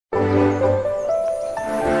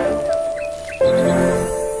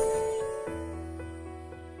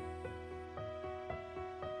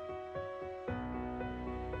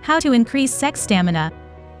How to increase sex stamina.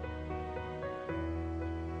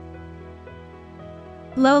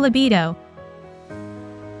 Low libido.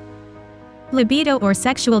 Libido or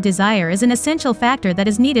sexual desire is an essential factor that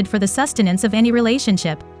is needed for the sustenance of any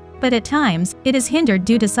relationship. But at times, it is hindered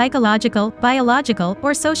due to psychological, biological,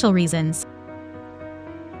 or social reasons.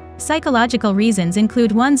 Psychological reasons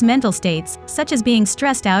include one's mental states, such as being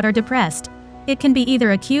stressed out or depressed. It can be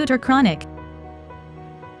either acute or chronic.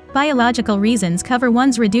 Biological reasons cover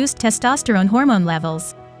one's reduced testosterone hormone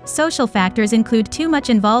levels. Social factors include too much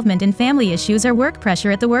involvement in family issues or work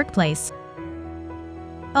pressure at the workplace.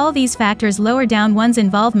 All these factors lower down one's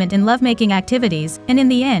involvement in lovemaking activities, and in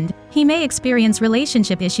the end, he may experience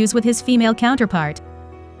relationship issues with his female counterpart.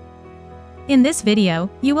 In this video,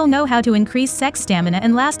 you will know how to increase sex stamina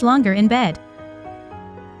and last longer in bed.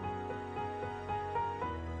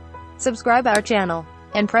 Subscribe our channel,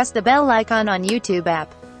 and press the bell icon on YouTube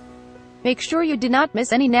app. Make sure you do not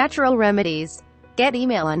miss any natural remedies. Get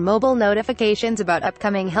email and mobile notifications about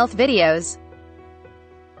upcoming health videos.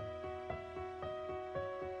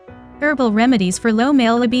 Herbal remedies for low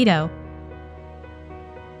male libido.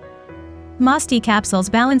 Masti capsules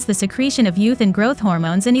balance the secretion of youth and growth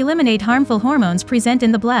hormones and eliminate harmful hormones present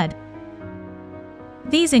in the blood.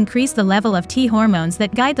 These increase the level of T hormones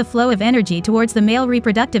that guide the flow of energy towards the male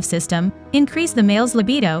reproductive system, increase the male's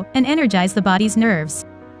libido, and energize the body's nerves.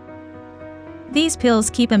 These pills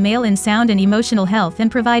keep a male in sound and emotional health and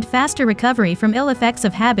provide faster recovery from ill effects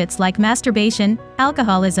of habits like masturbation,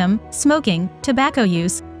 alcoholism, smoking, tobacco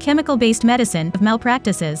use, chemical-based medicine, and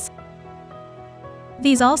malpractices.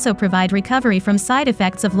 These also provide recovery from side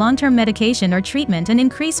effects of long-term medication or treatment and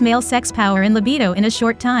increase male sex power and libido in a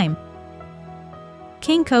short time.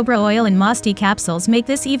 King Cobra oil and Masti capsules make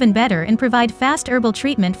this even better and provide fast herbal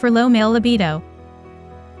treatment for low male libido.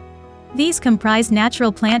 These comprise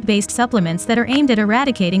natural plant-based supplements that are aimed at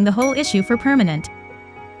eradicating the whole issue for permanent.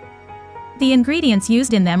 The ingredients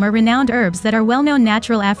used in them are renowned herbs that are well-known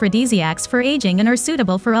natural aphrodisiacs for aging and are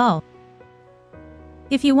suitable for all.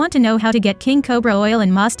 If you want to know how to get King Cobra oil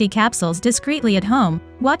and Masti capsules discreetly at home,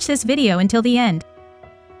 watch this video until the end.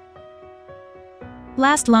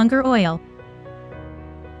 Last longer oil.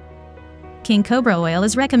 King Cobra oil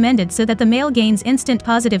is recommended so that the male gains instant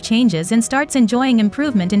positive changes and starts enjoying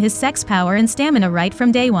improvement in his sex power and stamina right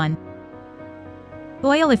from day one.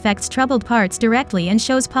 Oil affects troubled parts directly and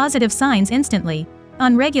shows positive signs instantly.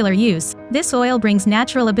 On regular use, this oil brings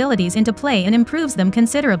natural abilities into play and improves them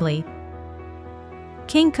considerably.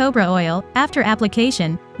 King Cobra oil, after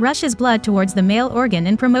application, rushes blood towards the male organ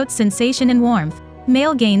and promotes sensation and warmth.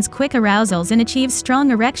 Male gains quick arousals and achieves strong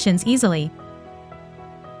erections easily.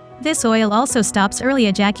 This oil also stops early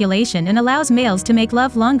ejaculation and allows males to make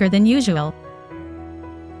love longer than usual.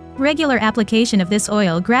 Regular application of this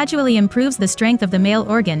oil gradually improves the strength of the male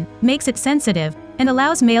organ, makes it sensitive, and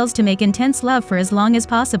allows males to make intense love for as long as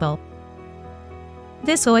possible.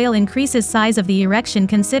 This oil increases size of the erection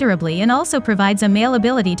considerably and also provides a male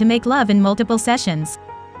ability to make love in multiple sessions.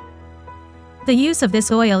 The use of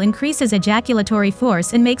this oil increases ejaculatory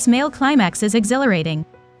force and makes male climaxes exhilarating.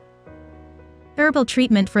 Herbal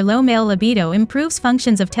treatment for low male libido improves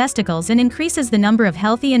functions of testicles and increases the number of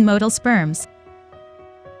healthy and motile sperms.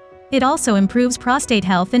 It also improves prostate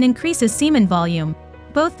health and increases semen volume.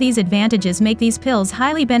 Both these advantages make these pills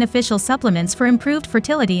highly beneficial supplements for improved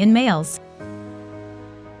fertility in males.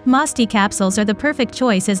 Masti capsules are the perfect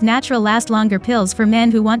choice as natural last-longer pills for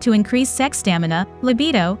men who want to increase sex stamina,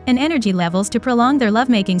 libido, and energy levels to prolong their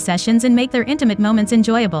lovemaking sessions and make their intimate moments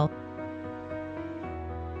enjoyable.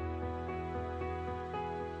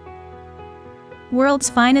 World's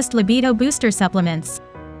finest libido booster supplements.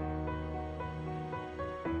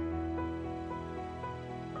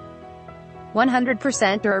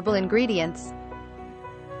 %100 herbal ingredients.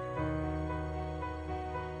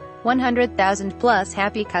 100,000 plus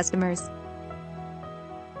happy customers.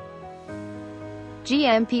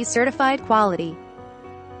 GMP certified quality.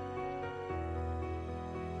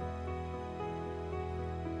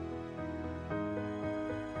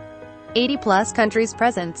 +80 countries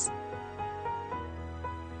presence.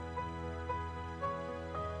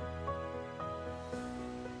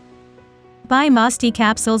 Buy Masti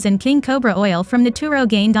capsules and King Cobra oil from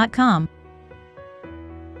naturogain.com.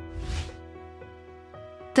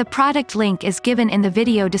 The product link is given in the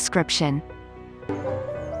video description.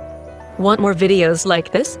 Want more videos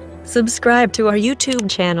like this? Subscribe to our YouTube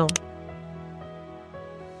channel.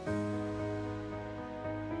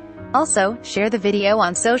 Also, share the video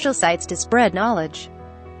on social sites to spread knowledge.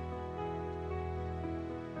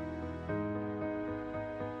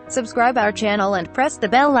 Subscribe our channel and press the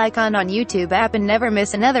bell icon on YouTube app and never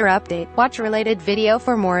miss another update. Watch related video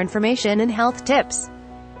for more information and health tips.